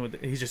situation with.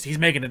 He's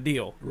making a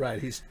deal.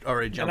 Right. He's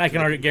already jumped. And I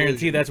can already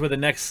guarantee that's where the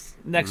next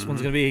one's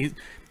going to be.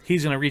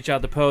 He's going to reach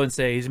out to Poe and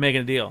say he's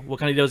making a deal. What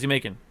kind of deal is he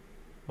making?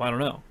 Well, I don't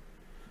know.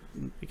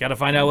 You got to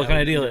find out what kind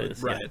of deal it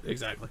is. Right. Yeah.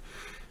 Exactly.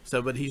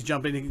 So, but he's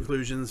jumping to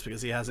conclusions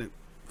because he hasn't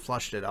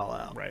flushed it all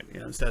out. Right.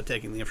 Instead of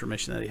taking the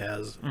information that he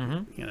has,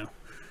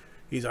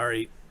 he's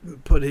already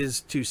put his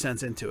 2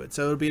 cents into it.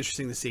 So it'll be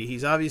interesting to see.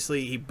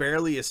 He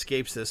barely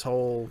escapes this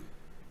whole,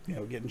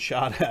 getting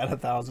shot at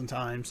 1,000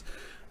 times.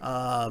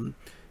 And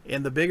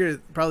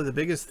probably the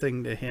biggest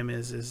thing to him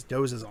is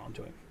Doza's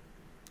onto him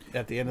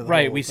at the end of the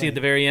right. whole We see thing. at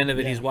the very end of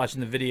it, Yeah. he's watching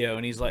the video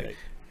and he's like, Right.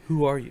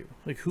 "Who are you?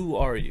 Like, who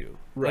are you?"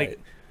 Right.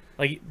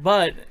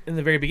 But in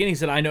the very beginning, he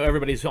said, "I know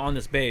everybody's on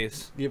this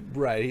base." Yeah,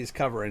 right. He's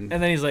covering.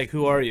 And then he's like,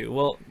 "Who are you?"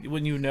 Well,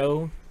 wouldn't you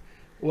know?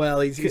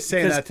 Well, he's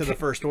saying 'cause that to the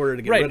First Order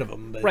to get right, rid of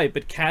him. But, right,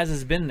 but Kaz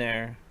has been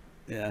there.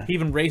 Yeah. He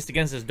even raced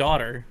against his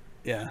daughter.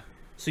 Yeah.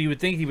 So you would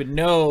think he would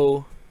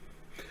know.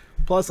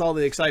 Plus all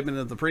the excitement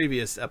of the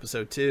previous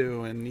episode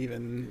too, and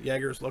even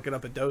Yeager's looking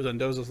up at Doza, and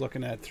Doza's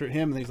looking at through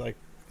him, and he's like,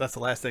 "That's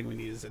the last thing we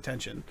need is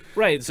attention."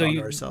 Right, so on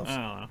you. ourselves. I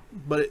don't know.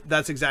 But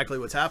that's exactly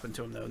what's happened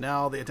to him, though.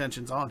 Now the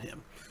attention's on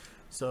him,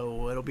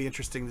 so it'll be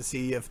interesting to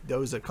see if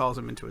Doza calls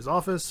him into his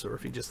office or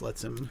if he just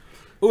lets him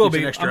keep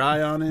an extra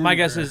eye on him. My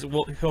guess or is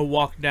he'll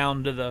walk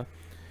down to the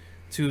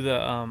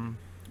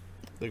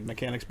the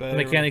mechanics bay.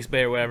 mechanics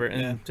bay or whatever,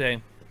 and Yeah.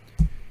 say,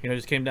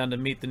 just came down to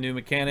meet the new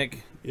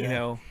mechanic.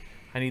 Yeah.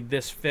 I need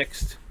this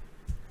fixed.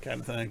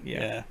 kind of thing.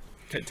 Yeah.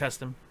 Yeah. Test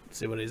him.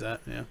 See what he's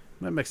at. Yeah,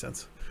 that makes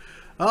sense.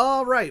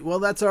 All right. Well,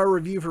 that's our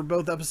review for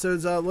both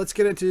episodes. Let's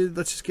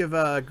just give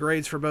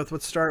grades for both.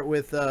 Let's start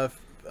with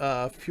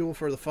Fuel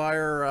for the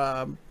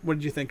Fire. What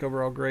did you think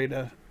overall grade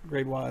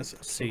wise?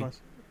 C.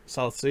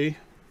 Solid C.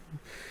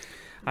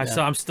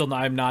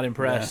 I'm not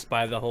impressed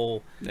by the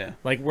whole. Yeah.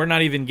 Like we're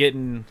not even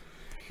getting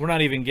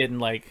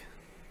like,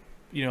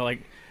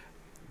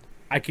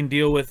 I can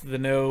deal with the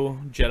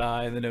no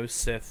Jedi, the no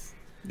Sith.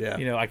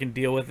 Yeah. I can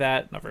deal with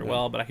that. Not very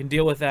well, but I can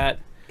deal with that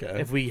Okay.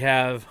 if we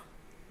have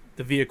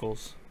the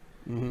vehicles.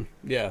 Mm-hmm.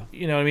 Yeah.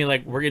 You know what I mean?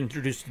 Like we're getting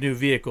introduced to new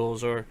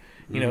vehicles, or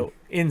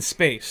in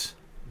space.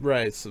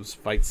 Right. Some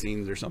fight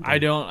scenes or something. I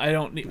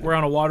don't need, we're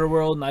on a water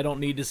world, and I don't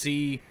need to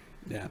see.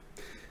 Yeah.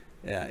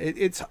 Yeah.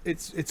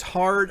 It's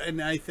hard,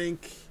 and I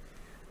think,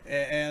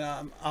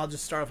 and I'll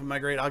just start off with my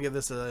grade. I'll give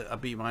this a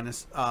B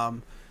minus.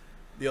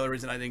 The only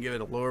reason I didn't give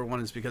it a lower one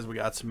is because we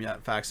got some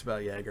facts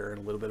about Yeager and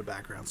a little bit of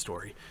background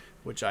story,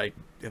 which I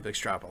have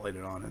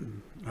extrapolated on,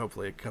 and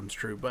hopefully it comes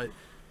true. But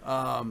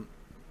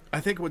I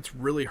think what's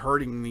really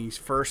hurting these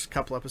first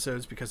couple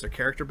episodes, because they're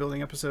character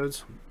building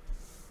episodes,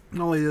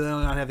 not only do they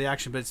not have the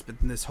action, but it's been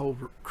this whole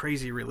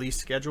crazy release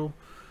schedule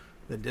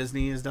that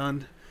Disney has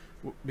done,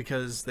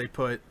 because they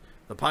put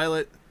the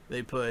pilot,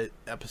 they put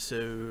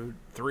episode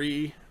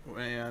 3,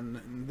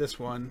 and this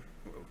one,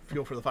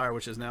 Fuel for the Fire,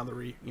 which is now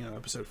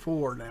episode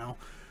 4 now,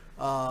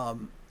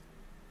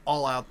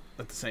 all out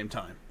at the same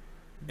time.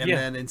 And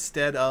then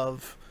instead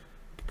of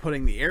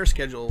putting the air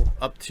schedule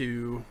up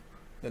to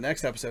the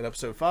next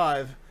episode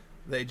 5,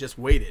 they just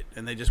waited,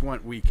 and they just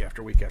went week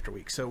after week after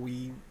week. So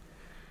we've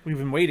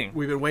been waiting.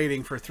 been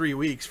waiting for 3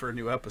 weeks for a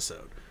new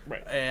episode.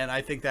 Right. And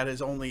I think that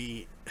has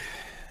only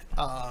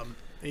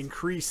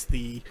increased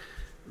the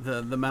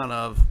amount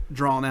of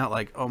drawn out,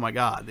 like, oh my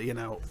God,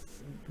 we're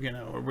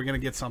going to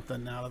get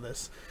something out of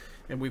this.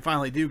 And we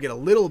finally do get a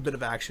little bit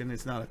of action.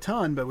 It's not a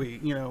ton, but we,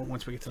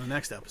 once we get to the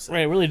next episode.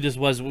 Right. It really just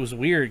was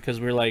weird,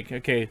 because we're like,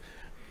 okay,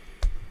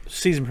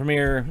 season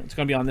premiere. It's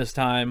going to be on this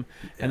time,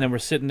 and then we're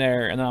sitting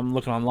there, and then I'm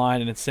looking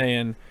online, and it's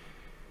saying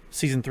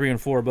season 3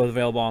 and 4 are both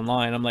available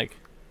online. I'm like,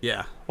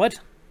 Yeah. what?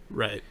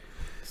 Right.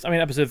 I mean,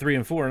 episode 3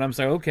 and 4, and I'm just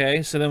like,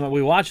 okay. So then when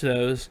we watch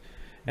those,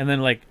 and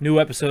then like new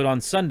episode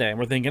on Sunday, and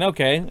we're thinking,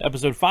 okay,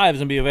 episode 5 is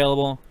gonna be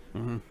available.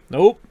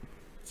 Nope,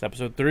 it's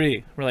episode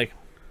 3. We're like,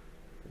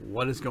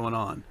 What is going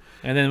on?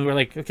 and then we're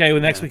like, okay,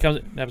 when next week comes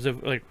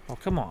episode, we're like, oh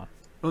come on.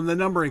 Well, the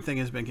numbering thing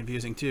has been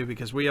confusing too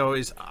because I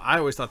always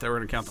thought they were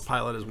going to count the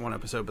pilot as one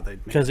episode, but they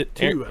Because made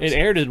it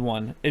aired as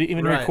one. It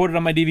even Right. recorded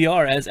on my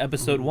DVR as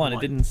episode 1. It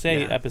One. didn't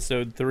say Yeah.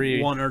 episode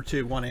 3. 1 or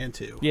 2, 1 and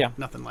 2. Yeah.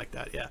 Nothing like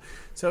that. Yeah.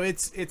 So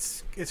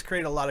it's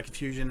created a lot of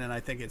confusion, and I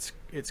think it's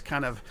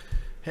kind of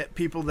hit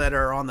people that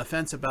are on the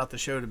fence about the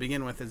show to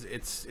begin with.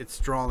 It's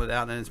drawn it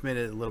out, and it's made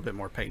it a little bit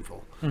more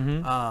painful.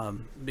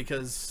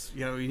 Because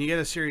when you get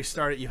a series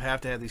started, you have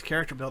to have these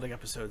character building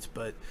episodes,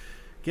 but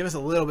give us a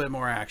little bit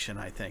more action,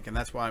 I think, and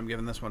that's why I'm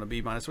giving this one a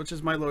B-, which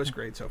is my lowest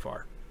grade so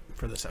far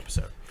for this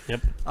episode.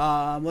 Yep.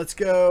 Let's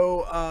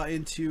go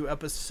into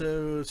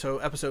episode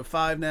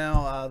 5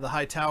 now, The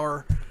High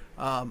Tower.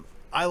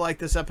 I like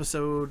this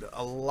episode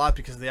a lot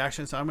because of the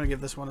action, so I'm going to give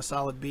this one a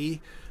solid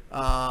B.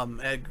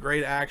 Had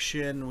great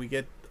action. We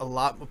get a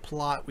lot of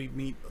plot. We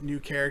meet new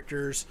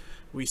characters.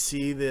 We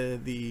see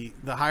the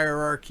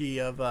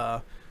hierarchy of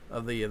the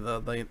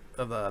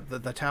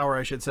tower,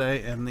 I should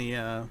say, and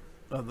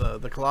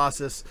the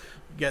Colossus.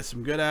 Get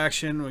some good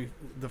action.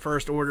 The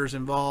First Order's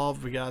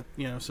involved. We got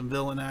some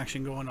villain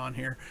action going on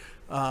here.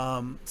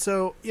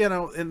 So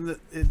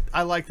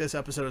I like this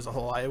episode as a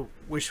whole. I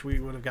wish we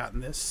would have gotten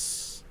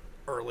this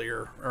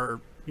earlier,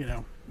 or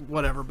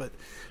whatever. But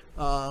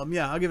I'll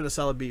give it a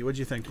solid B. What'd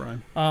you think,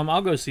 Brian?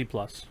 I'll go C+.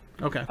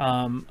 Okay.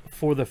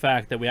 For the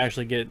fact that we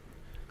actually get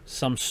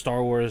some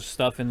Star Wars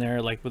stuff in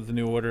there, like with the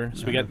New Order.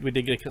 So we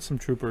did get some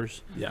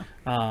troopers. Yeah.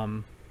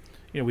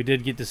 We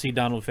did get to see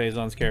Donald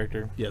Faison's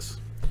character.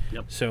 Yes.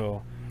 Yep.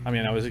 So, I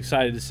mean, I was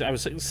excited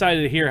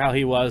to hear how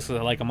he was. Because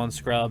I like him on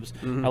Scrubs.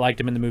 I liked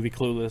him in the movie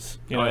Clueless.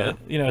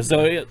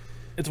 So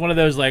it's one of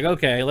those like,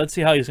 okay, let's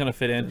see how he's going to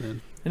fit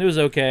in. And it was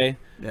okay.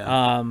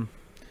 Yeah.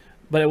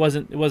 But it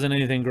wasn't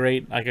anything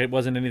great. Like it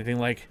wasn't anything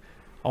like,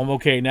 oh, I'm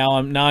okay now.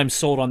 I'm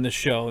sold on this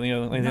show.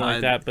 Anything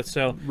like that. But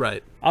so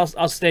right. I'll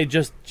stay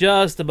just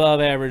above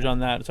average on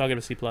that. So I'll give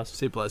it a C+.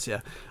 C+, yeah.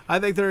 I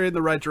think they're in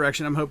the right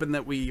direction. I'm hoping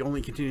that we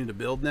only continue to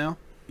build now.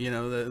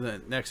 The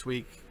next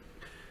week,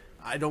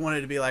 I don't want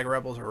it to be like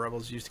Rebels, or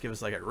Rebels used to give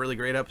us like a really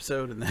great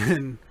episode, and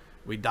then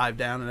we dive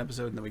down an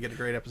episode, and then we get a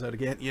great episode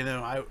again.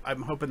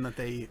 I'm hoping that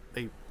they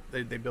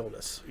build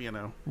us.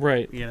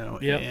 Right.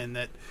 Yep. And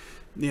that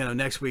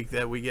next week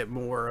that we get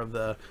more of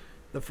the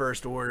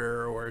First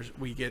Order, or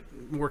we get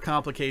more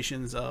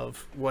complications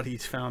of what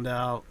he's found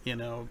out,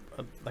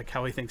 like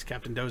how he thinks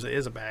Captain Doza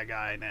is a bad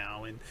guy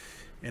now, and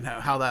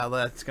how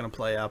that's going to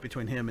play out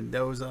between him and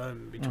Doza,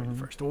 and between the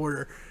First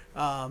Order.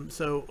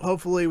 So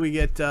hopefully we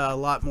get a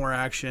lot more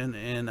action,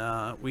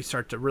 and we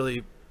start to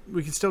we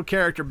can still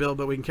character build,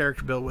 but we can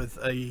character build with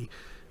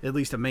at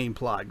least a main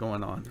plot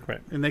going on. Right.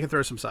 And they can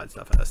throw some side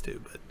stuff at us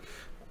too,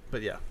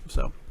 but yeah,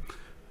 so.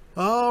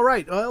 All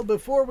right. Well,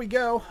 before we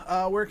go,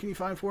 where can you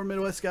find 4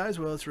 Midwest Guys?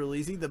 Well, it's real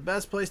easy. The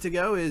best place to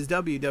go is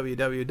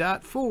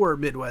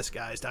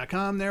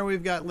www.4midwestguys.com. There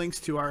we've got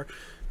links to our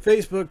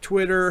Facebook,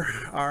 Twitter,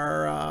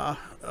 our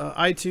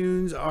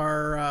iTunes,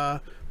 our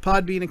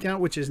Podbean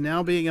account, which is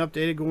now being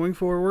updated going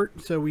forward.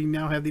 So we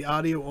now have the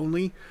audio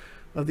only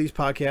of these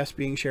podcasts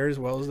being shared, as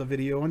well as the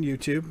video on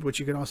YouTube, which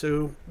you can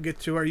also get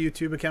to our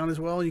YouTube account as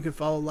well. You can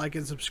follow, like,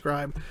 and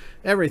subscribe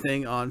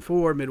everything on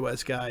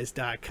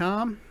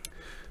 4midwestguys.com.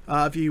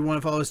 If you want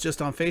to follow us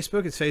just on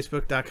Facebook, it's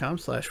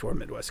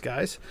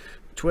facebook.com/4midwestguys.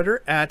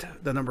 Twitter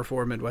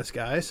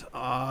 @4midwestguys.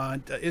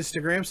 On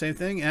Instagram, same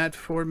thing, it's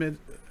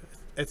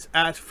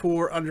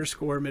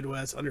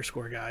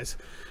 @4_Midwest_guys.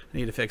 I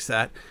need to fix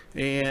that.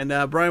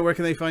 And Brian, where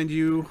can they find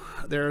you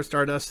there?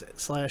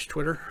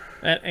 Stardust/Twitter.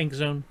 At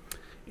Inkzone.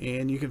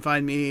 And you can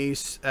find me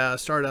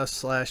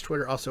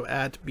Stardust/Twitter, also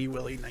at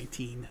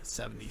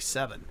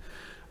bwilly1977.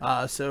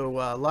 So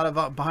a lot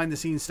of behind the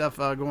scenes stuff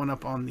going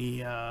up on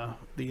the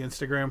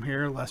Instagram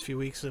here the last few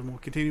weeks, and we'll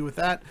continue with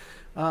that.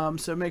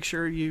 So make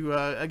sure you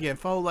again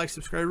follow, like,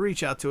 subscribe,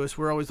 reach out to us.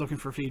 We're always looking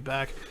for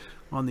feedback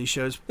on these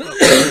shows, whether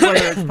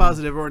it's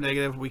positive or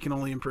negative. We can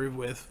only improve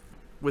with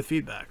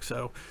feedback.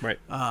 So right.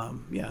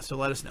 So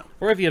let us know.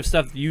 Or if you have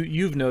stuff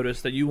you've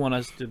noticed that you want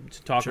us to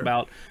talk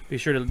about, be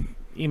sure to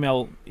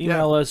email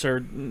us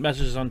or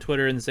message us on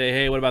Twitter and say,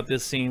 hey, what about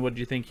this scene? What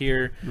did you think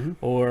here?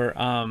 Or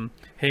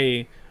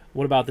hey,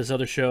 what about this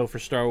other show for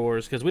Star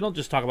Wars? Because we don't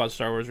just talk about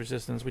Star Wars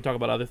Resistance. We talk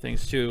about other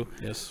things, too.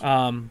 Yes.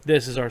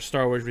 This is our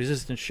Star Wars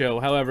Resistance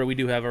show. However, we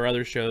do have our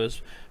other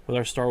shows with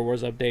our Star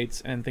Wars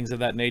updates and things of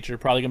that nature.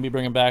 Probably going to be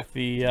bringing back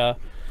the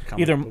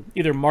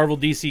either Marvel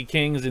DC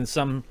Kings in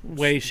some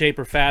way, shape,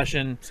 or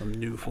fashion. Some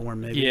new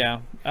form, maybe. Yeah.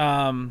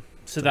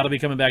 So that'll be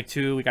coming back,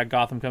 too. We got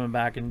Gotham coming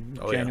back in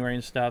January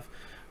and stuff.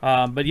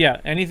 But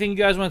yeah, anything you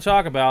guys want to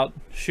talk about,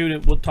 shoot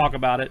it. We'll talk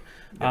about it.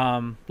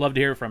 Love to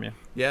hear from you.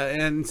 Yeah,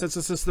 and since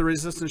this is the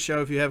Resistance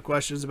show, if you have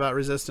questions about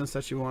Resistance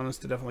that you want us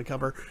to definitely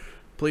cover,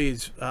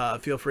 please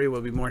feel free.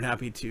 We'll be more than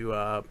happy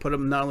to put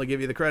them, not only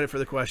give you the credit for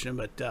the question,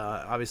 but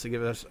obviously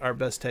give us our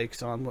best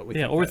takes on what we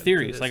think. Or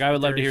theories. Like, I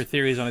would love to hear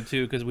theories. theories on it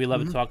too, because we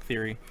love to talk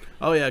theory.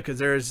 Oh, yeah, because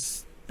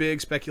there's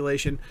big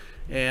speculation.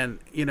 And,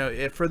 you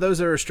know, for those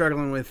that are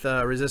struggling with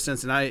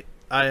Resistance, and I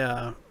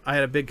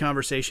had a big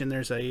conversation.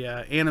 There's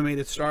a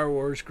animated Star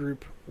Wars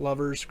group,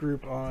 lovers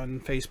group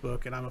on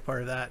Facebook, and I'm a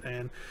part of that.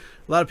 And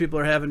a lot of people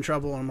are having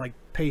trouble. I'm like,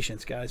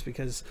 patience, guys,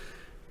 because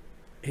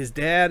his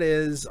dad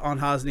is on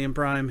Hosnian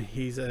Prime.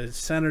 He's a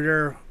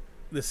senator.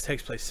 This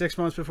takes place 6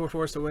 months before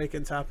Force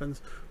Awakens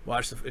happens.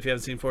 If you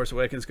haven't seen Force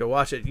Awakens, go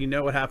watch it. You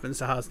know what happens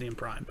to Hosnian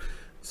Prime.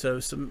 So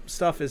some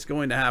stuff is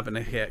going to happen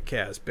to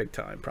Kaz big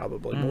time,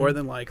 probably, more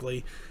than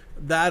likely.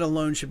 That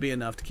alone should be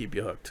enough to keep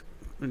you hooked,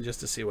 and just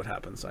to see what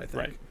happens, I think.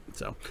 Right.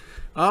 So,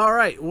 all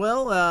right.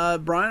 Well,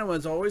 Brian,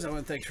 as always, I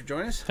want to thank you for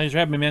joining us. Thanks for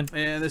having me, man.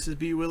 And this is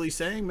B. Willie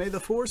saying, may the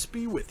Force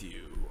be with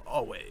you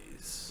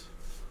always.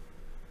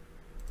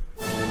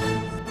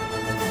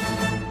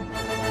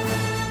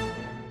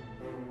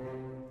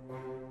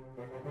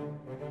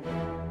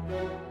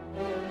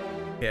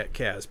 Yeah,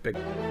 Kaz, big.